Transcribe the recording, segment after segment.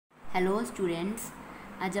Hello students,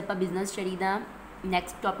 ਅੱਜ ਆਪਾਂ business study ਦਾ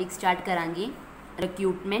next topic start ਕਰਾਂਗੇ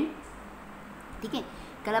ਰਿਕਰੂਟਮੈਂਟ। ਠੀਕ ਹੈ,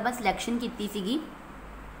 ਕੱਲ੍ਹ ਆਪਾਂ ਸਿਲੈਕਸ਼ਨ ਕੀਤੀ ਸੀਗੀ।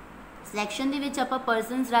 ਸਿਲੈਕਸ਼ਨ ਦੇ ਵਿੱਚ ਆਪਾਂ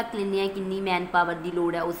ਪਰਸਨਸ ਰੱਖ ਲੈਂਦੇ ਹਾਂ, ਕਿੰਨੀ ਮੈਨ ਪਾਵਰ ਦੀ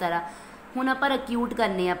ਲੋੜ ਹੈ ਉਹ ਸਾਰਾ। ਹੁਣ ਆਪਾਂ ਰਿਕਰੂਟ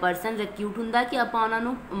ਕਰਨੇ ਆ ਪਰਸਨ। ਰਿਕਰੂਟ ਹੁੰਦਾ ਕਿ ਆਪਾਂ ਉਹਨਾਂ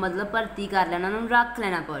ਨੂੰ ਮਤਲਬ ਭਰਤੀ ਕਰ ਲੈਣਾ, ਉਹਨਾਂ ਨੂੰ ਰੱਖ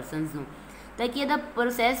ਲੈਣਾ ਪਰਸਨਸ ਨੂੰ। ਤਾਂ ਕਿ ਇਹਦਾ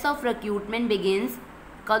ਪ੍ਰੋਸੈਸ ਆਫ ਰਿਕਰੂਟਮੈਂਟ ਬਿਗਿਨਸ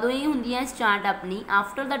ਕਦੋਂ ਇਹ ਹੁੰਦੀ ਹੈ ਸਟਾਰਟ ਆਪਣੀ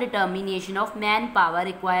after the determination of man power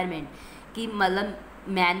requirement, ਕਿ ਮਤਲਬ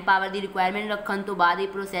मैन पावर की रिक्वायरमेंट रखने तो बाद ये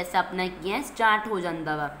प्रोसैस अपना की है स्टार्ट हो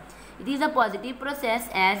जाता वा। It is a positive process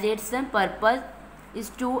as it's purpose is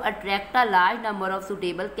to attract a large number of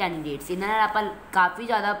suitable candidates. इन्होंने आप काफ़ी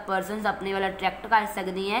ज़्यादा परसनस अपने वाल अट्रैक्ट कर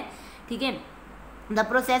सकते हैं। ठीक है, the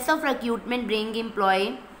process of recruitment bring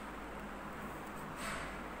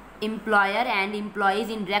employer and employees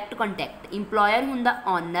in direct contact. Employer हुंदा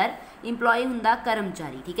ऑनर, इंप्लॉय हुंदा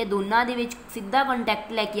कर्मचारी। ठीक है, दोनों के सीधा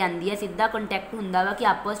कॉन्टैक्ट लैके आती है, सीधा कॉन्टैक्ट हुंदा वा कि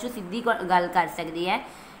आपस में सीधी गल कर सकते हैं।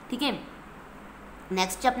 ठीक है,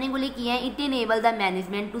 नैक्सट अपने को की है it enable the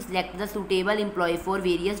management to select the suitable employee for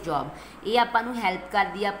वेरीअस job. ये आपू हैल्प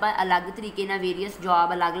करती है, आप अलग तरीके ना वेरीअस जॉब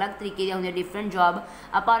अलग अलग तरीके के होंगे डिफरेंट जॉब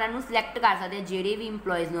आप उन्होंने सिलैक्ट कर सकते हैं जोड़े भी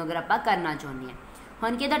इंप्लॉयज़ को अगर आप करना चाहते हैं।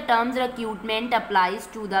 ਹੁਣ कि the terms recruitment applies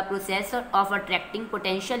to the process of attracting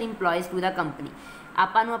potential employees to the company.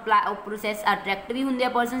 ਆਪਾਂ ਨੂੰ प्रोसैस अट्रैक्ट भी होंगे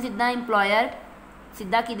परसन सीधा इंप्लॉयर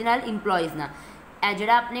सीधा कि इंप्लॉयज़ ना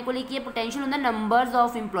जोड़ा अपने को की पोटेंशियल होंगे नंबरस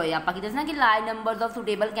ऑफ इंप्लॉय। आप दसना कि large numbers of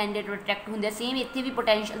suitable candidate attract होंगे, सेम इतने भी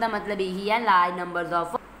पोटेंशियल का मतलब यही है लार्ज नंबरस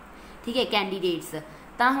ऑफ ठीक है कैंडीडेट्स।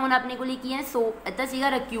 तो हुण अपने को की है सो इतना सीगा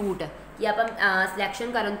रिक्रूट कि आप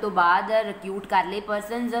सिलैक्शन करने तो बाद रिक्रूट कर ले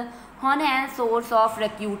परसनस। हुण है सोर्स ऑफ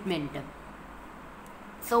रिक्रूटमेंट।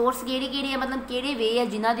 सोर्स किहड़े है मतलब किहड़े वे है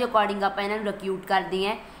जिन्हों के अकॉर्डिंग आप इन्होंने रिक्रूट करते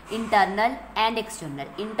हैं। Internal and external.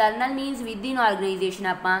 Internal मीनस with in organisation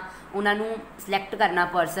आप उन्होंने सिलैक्ट करना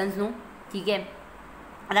परसनस नूं। ठीक है,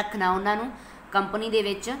 रखना उन्होंने कंपनी दे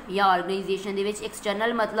विच या ऑर्गेनाइजेशन दे विच।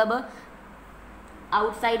 एक्सटर्नल मतलब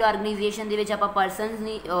आउटसाइड ऑर्गेनाइजेशन दे विच आप परसनस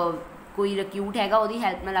नहीं कोई रिक्रूट हैगा उहदी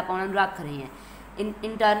हैल्प नाल आप उन्होंने रख रहे हैं।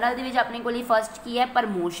 इंटरनल दे विच अपने को फस्ट की है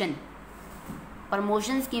प्रमोशन।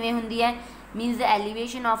 प्रमोशनस किवें हुंदी है मीनस the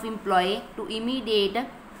elevation of employee to immediate.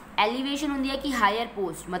 Elevation होंगी है कि हायर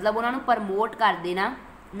पोस्ट मतलब उन्होंने प्रमोट कर देना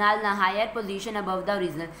नाल ना higher position above the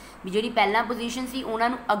original, भी जी पहला पोजीशन सी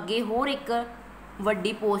उन्होंने अगे होर एक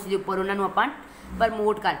वड्डी पोस्ट के उपर उन्होंने आपां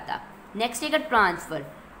प्रमोट करता। नैक्सट है ट्रांसफर।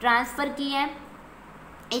 ट्रांसफर की है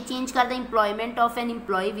ये चेंज करता employment of N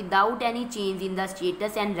employee without any change in the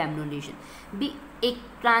status and रेमूनरेशन। भी एक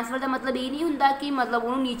ट्रांसफर का मतलब ये नहीं होंदा कि मतलब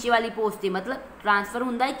उन्होंने नीचे वाली पोस्ट से मतलब ट्रांसफर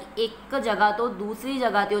होंदा है कि एक जगह तो दूसरी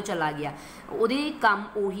जगह तो चला गया, उहदे काम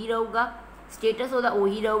उही रहूगा, स्टेटस उहदा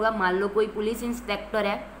उही रहूगा। मान लो कोई पुलिस इंस्पैक्टर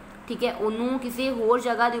है, ठीक है, उन्होंने किसी होर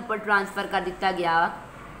जगह के उपर ट्रांसफर कर दिता गया,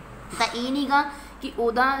 तो ये नहीं गा कि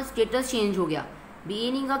उहदा स्टेटस चेंज हो गया। भी ये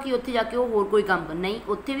नहीं गा कि उत्थे जाके वो होर कोई काम कर नहीं,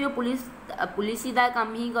 उत्थे भी वो पुलिस का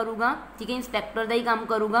काम ही करूँगा। ठीक है, इंस्पैक्टर का ही काम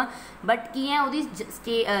करूँगा, बट की है वो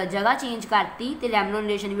जगह चेंज करती तो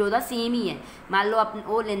रेमूनरेशन भी वो सेम ही है। मान लो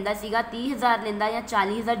वो लेंदा सीगा 30,000 लेंदा या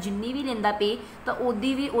 40,000 जिन्नी भी लेंदा पे, तो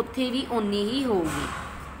उदी भी उत्थे भी उन्नी ही होगी।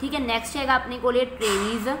 ठीक है, नैक्सट है अपने को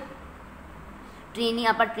ट्रेनीज़। ट्रेनिंग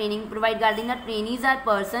आप ट्रेनिंग प्रोवाइड कर देना। Trainees are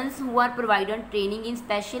persons who are provided training in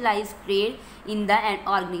स्पैशलाइज trade in the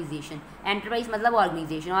organisation. Enterprise मतलब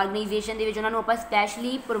ऑर्गेनाइजेशन, ऑर्गेनाइजेशन के उन्होंने आप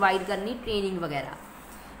स्पैशली प्रोवाइड करनी ट्रेनिंग वगैरह।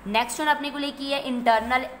 नैक्सट हम अपने को की है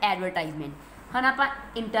इंटरनल एडवरटाइजमेंट। हम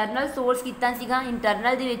आप इंटरनल सोर्स किया सीगा,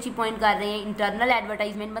 इंटरनल के ही पॉइंट कर रहे हैं। इंटरनल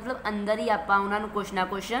एडवरटाइजमेंट मतलब अंदर ही आप उन्होंने कुछ ना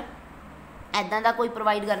कुछ ऐदा का कोई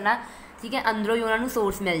प्रोवाइड करना। ठीक है, अंदरों ही उन्होंने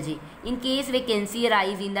सोर्स मिल जाए। In case vacancy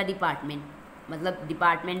arise in the department मतलब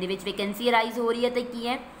डिपार्टमेंट के वैकेंसी अराइज हो रही है तो की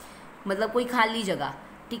है मतलब कोई खाली जगह।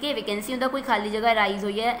 ठीक है, वैकेंसी होंगे कोई खाली जगह अराइज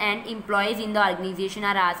हुई है and employees in the organisation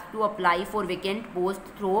are asked to apply for vacant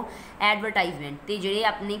post through advertisement. तो जोड़े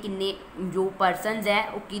अपने किन्ने जो परसनस है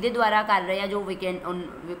वो किहदे द्वारा कर रहे हैं, जो वैकेंट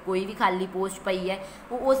कोई भी खाली पोस्ट पई है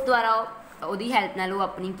वो उस द्वारा वो हैल्प नाल वो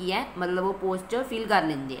अपनी की है मतलब वो पोस्ट फिल कर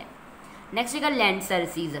लेंगे है। नैक्सट है लैंड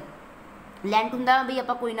सर्विस। लैंड होंगे भी आप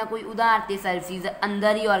कोई ना कोई उधार से सर्विस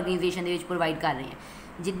अंदर ही ऑर्गेनाइजेशन के प्रोवाइड कर रहे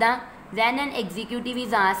हैं। जिदा van an executive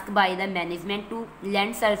is ask by the management to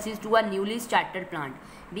land service to a newly started plant.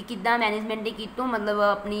 भी किदा मैनेजमेंट ने कितों मतलब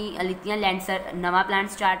अपनी लितियां लैंड नवा प्लांट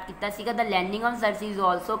स्टार्ट किया। The landing of service is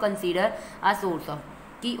also consider a source of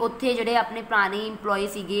कि उत्थे जिहड़े अपने पुराने इंप्लॉय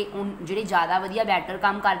सीगे जिहड़े ज़्यादा वधिया बैटर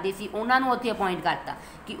काम करते सी उन्होंने उत्थे अपॉइंट करता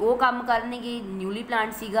कि वो काम करनगे। न्यूली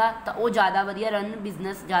प्लांट सीगा तो वो ज़्यादा वधिया रन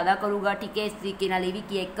बिजनेस ज़्यादा करूँगा। ठीक है, इस तरीके नाल ये भी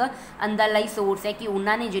कि एक अंदरला ही सोर्स है कि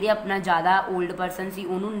उन्होंने जिहड़े अपना ज़्यादा ओल्ड परसन सी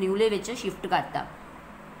उन्होंने न्यूले विच शिफ्ट करता।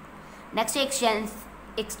 Next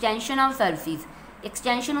extension of service,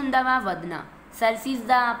 extension हुंदा वा वधना, सर्विस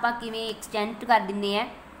का आपां किवें एक्सटेंड कर दिंदे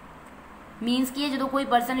हैं, मीनस कि जो कोई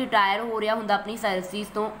परसन रिटायर हो रहा हुंदा अपनी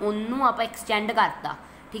सर्विस तो उन्होंने आप एक्सटेंड करता,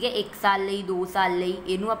 ठीक है, 1 साल लई 2 साल लई,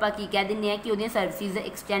 इनू आप की कह दिंदे हैं कि उहदियां सर्विस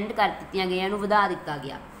एक्सटेंड कर दित्तियां गईयां, इहनूं वधा दिता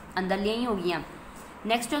गया, अंदरलियां ही हो गईयां।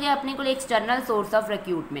 नैक्सट हो गया अपने को एक्सटर्नल सोर्स ऑफ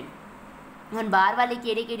रिक्रूटमेंट। हुण बाहर वाले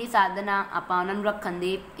किहड़े साधन आपां उहनां नूं रखण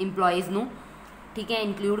दे इंपलॉइज़ नूं, ठीक है,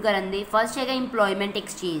 इंकलूड करन दे। फर्स्ट है इंपलॉयमेंट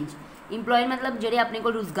एक्सचेंज। इंपलॉय मतलब जिहड़े अपने को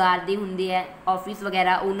रोज़गार दे हुंदे है, ऑफिस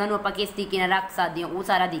वगैरह, उन्हां नूं आपां किस तरीके नाल रख सकदे हां, वो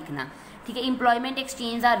सारा देखना, ठीक है। इंपलॉयमेंट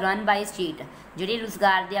exchange are run by state, जिहड़े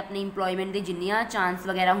रोज़गार के अपने इंपलॉयमेंट के जिन्नियां चांस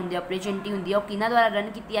वगैरह होंगे, अपॉर्चुनिटी होंगी, वो किन्हां द्वारा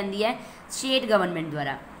रन की जाती है, स्टेट गवर्नमेंट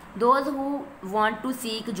द्वारा। Those who want to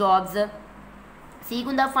seek jobs, seek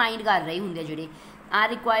हुंदा फाइंड कर रहे होंगे, जिहड़े are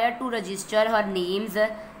required to register her names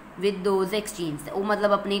with those exchange, वो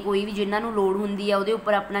मतलब अपने कोई भी जिन्होंने लोड़ होंगी है वो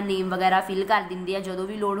उपर अपना नेम वगैरह फिल कर देंगे हैं, जो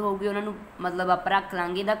भी लोड़ होगी उन्होंने मतलब आप रख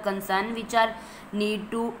लाँगे। The concern which are need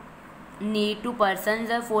to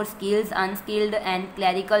persons for skills, unskilled and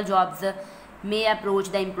clerical jobs may approach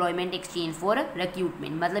the employment exchange for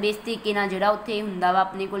recruitment, मतलब इस तरीके नाल जिहड़ा उत्थे हुंदा वा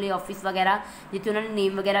अपने कोले ऑफिस वगैरह जिथे उन्होंने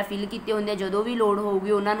नेम वगैरह फिल किए होंगे, जो भी लोड़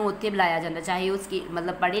होगी उन्होंने उत्थे बुलाया जाता, चाहे वो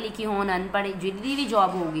मतलब पढ़े लिखे होन, अनपढ़े, जिहदी भी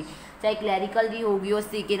जॉब होगी, चाहे क्लैरिकल की होगी,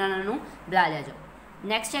 उस तरीके नाल उन्होंने बुला लिया जाओ।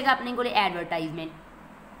 नैक्सट है अपने कोले एडवरटाइजमेंट।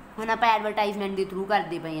 हुण आपां एडवरटाइजमेंट के थ्रू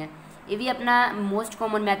करते पे हैं, ये भी अपना मोस्ट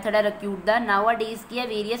कॉमन मैथड है रिक्रूट का। नाउ डेज की है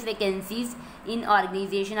वेरीअस vacancies in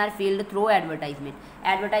organisation are filled through advertisement,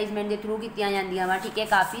 advertisement के थ्रू की जांदियां वा, ठीक है।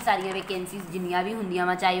 काफ़ी सारिया वैकेंसीज जिन्नियां भी होंदियां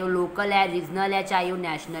वा, चाहे वो लोकल है, रीजनल है, चाहे वो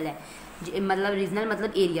नैशनल है, मतलब रीजनल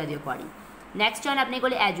मतलब एरिया के अकॉर्डिंग। नैक्सट है अपने को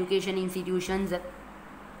एजुकेशन इंस्टीट्यूशनस।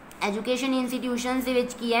 एजुकेशन इंस्टीट्यूशनस दे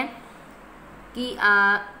विच की है कि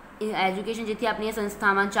एजुकेशन जिथे अपन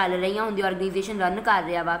संस्थावां चल रही होंगे, ऑर्गेनाइजेशन रन कर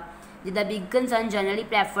रहा वा, जिदा big concern generally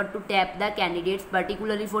prefer to tap the candidates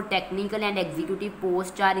particularly for technical and executive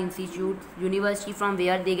post are institute university from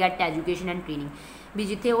where they gate education and training, भी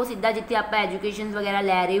जिथे वो सीधा जिथे आप एजुकेशन वगैरह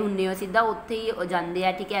लै रहे होंगे हो सीधा उत्थे ही जाते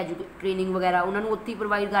हैं, ठीक है। ट्रेनिंग वगैरह उन्होंने उत्थे ही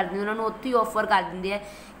प्रोवाइड कर देंगे, उन्होंने उत्थे ही ऑफर कर देंगे हैं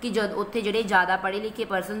कि जब उत्थे जिहड़े ज़्यादा पढ़े लिखे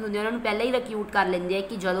परसन होंगे उन्होंने पहले ही रिक्रूट कर लेंगे हैं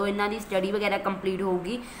कि जो इन्हों की स्टडी वगैरह कंप्लीट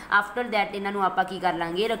होगी आफ्टर दैट इन्हों आप की कर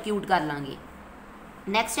लाँगे, रिक्रूट कर लाँगे।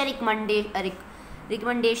 नैक्सट है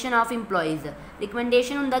रिकमेंडेशन ऑफ इंपलॉइज़।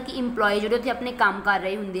 रिकमेंडेशन होंदा कि इंपलॉय जो उत्थे अपने काम कर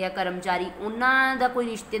रहे होंगे कर्मचारी, उन्हों का कोई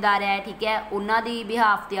रिश्तेदार है, ठीक है, उन्होंने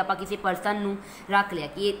बिहाफ से आप किसी परसन नूं रख लिया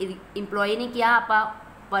कि इंपलॉय ने कहा आप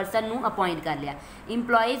परसन नूं अपॉइंट कर लिया।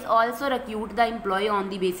 इंपलॉइज also recruit the इंपलॉय on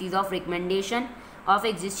the basis of recommendation of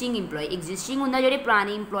existing इंपलॉय। Existing होंगे जो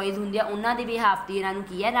पुराने इंपलॉइज होंगे उन्होंने बिहाफ से इन्हों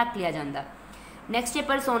की है रख लिया जाता। नैक्सट है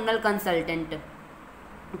परसोनल कंसलटेंट।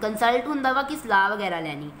 कंसल्ट होंदा वा कि सलाह वगैरह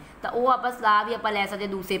लैनी, तो वो आप सलाह भी आप लै सकते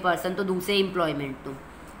दूसरे परसन तो, दूसरे इंपलॉयमेंट तो।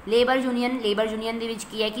 लेबर यूनियन दे विच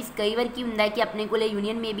की है कि कई बार की होंदा है कि अपने को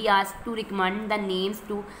यूनियन में भी ask to recommend the names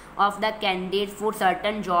two of the candidate for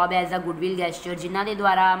certain job as a goodwill gesture, जिन्हों के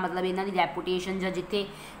द्वारा मतलब इन्हों की रैपूटेशन या जिथे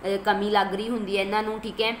कमी लग रही होंगी है इन्हों,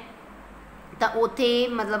 ठीक है, तो उत्थे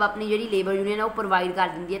मतलब अपनी जी लेबर यूनियन है वो प्रोवाइड कर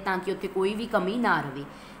देंगी है ताकि उत्थे कोई भी कमी ना रहे।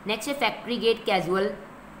 नैक्सट है फैक्ट्री गेट कैजुअल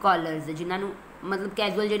कॉलर्स, जिन्होंने मतलब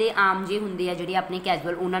कैजुअल जोड़े आम जे होंगे है जोड़े अपने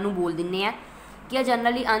कैजुअल उन्होंने बोल दें कि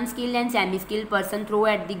generally unskilled and Sami skilled person throw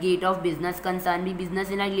at the gate of business concern, भी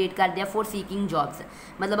बिजनेस इन्हें रिलेट करते हैं फॉर सीकिंग जॉब्स,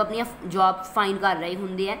 मतलब अपनी जॉब्स फाइंड कर रहे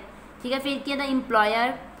होंगे है, ठीक है। फिर क्या the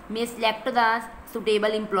इंपलॉयर may select the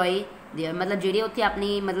suitable इंपलॉय there, मतलब जेडे उत्थे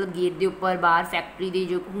अपनी मतलब गेट के उपर बाहर फैक्ट्री के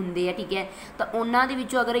जो होंगे है, ठीक है, तो उन्होंने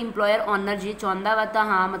अगर इंपलॉयर ऑनर जे चाहता वा तो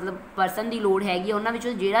हाँ मतलब परसन की लोड़ हैगी, उन्होंने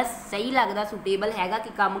जो सही लगता सुटेबल हैगा कि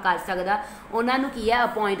काम कर सकता उन्होंने की है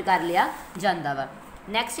अपॉइंट कर लिया जाता वा।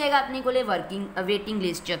 नैक्सट है अपने को वेटिंग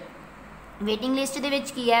लिस्ट। वेटिंग लिस्ट के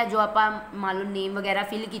की है जो आप मान लो नेम वगैरह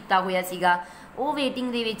फिल किया होया सीगा वो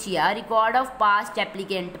वेटिंग के ही आ। Record of past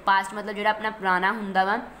applicant, past मतलब जो अपना पुराना होंदा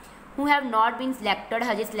वा, who have not been selected,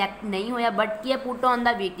 हजे सिलेक्ट नहीं होया बट की है put on the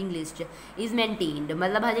waiting list is maintained,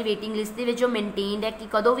 मतलब हजे वेटिंग लिस्ट के जो मेनटेन्ड है कि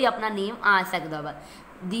कदों भी अपना नेम आ सकता वा।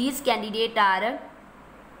 these candidate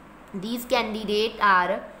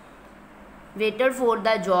are waited for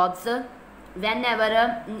the jobs whenever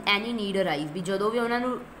any need arise, भी जो भी उन्होंने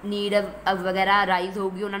नीड वगैरह राइज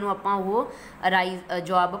होगी उन्होंने आपां वो राइज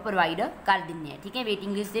जॉब प्रोवाइड कर देंगे हैं, ठीक है।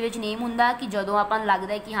 वेटिंग लिस्ट के नेम होंदा कि जो आपां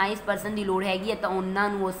लगता है कि हाँ इस परसन की लोड़ हैगी है तो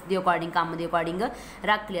उन्होंने उस दे अकॉर्डिंग काम के अकॉर्डिंग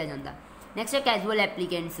रख लिया जाता। नैक्सट है कैजुअल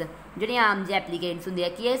एप्लीकेंट्स, जो आम जे एप्लीकेंट्स होंगे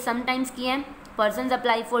कि है समटाइम्स की है persons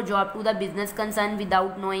apply for job to the business concern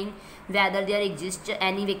without knowing whether there exists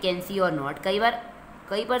any vacancy or not। कई बार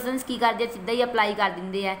कई परसनस की करते सीधा ही अप्लाई कर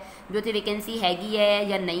देंगे है भी उत्थे वैकेंसी हैगी है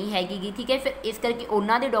या नहीं हैगी, ठीक है। फिर इस करके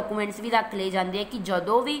उन्होंने डॉकूमेंट्स भी रख ले जाते हैं कि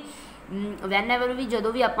जदों भी वैन एवर भी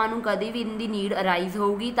जो भी आपां नूं कदे भी इनकी नीड अराइज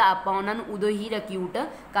होगी तो आपां उन्हां नूं उदों ही रिक्रूट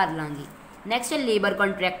कर लांगे। नैक्सट है लेबर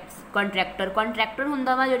कॉन्ट्रैक्टर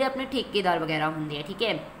हुंदा वा जिहड़े अपने ठेकेदार वगैरह हुंदे आ, ठीक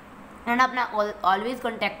है। उन्होंने अपना ऑलवेज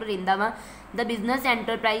कॉन्ट्रैक्ट रहिंदा वा। The business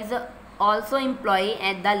enterprise also employee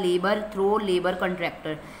at the labour through labour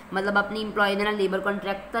contractor, मतलब अपनी इंप्लॉय के लेबर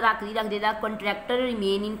कॉन्ट्रैक्ट रखते the contractor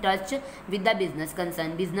remain in touch with the business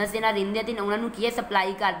concern, business के नाल रहिंदे ते उन्होंने की है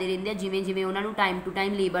सप्लाई करते रहिंदे जिवें जिवें उन्होंने टाइम टू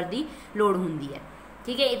टाइम लेबर की लोड़ हुंदी है,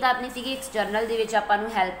 ठीक है। ये तो अपनी सी एक्सटर्नल दे विच आपां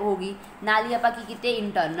नूं हैल्प होगी। नाल ही आपां की कीते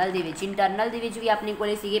इंटरनल दे विच भी अपने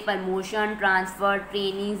कोले सीगे promotion, transfer,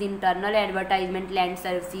 trainings, internal advertisement, land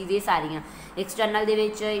services, ये सारियां। एक्सटर्नल दे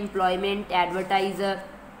विच इंप्लॉयमेंट, एडवरटाइज,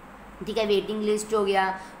 ठीक है, वेटिंग लिस्ट हो गया,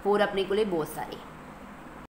 होर अपने कोले बहुत सारे।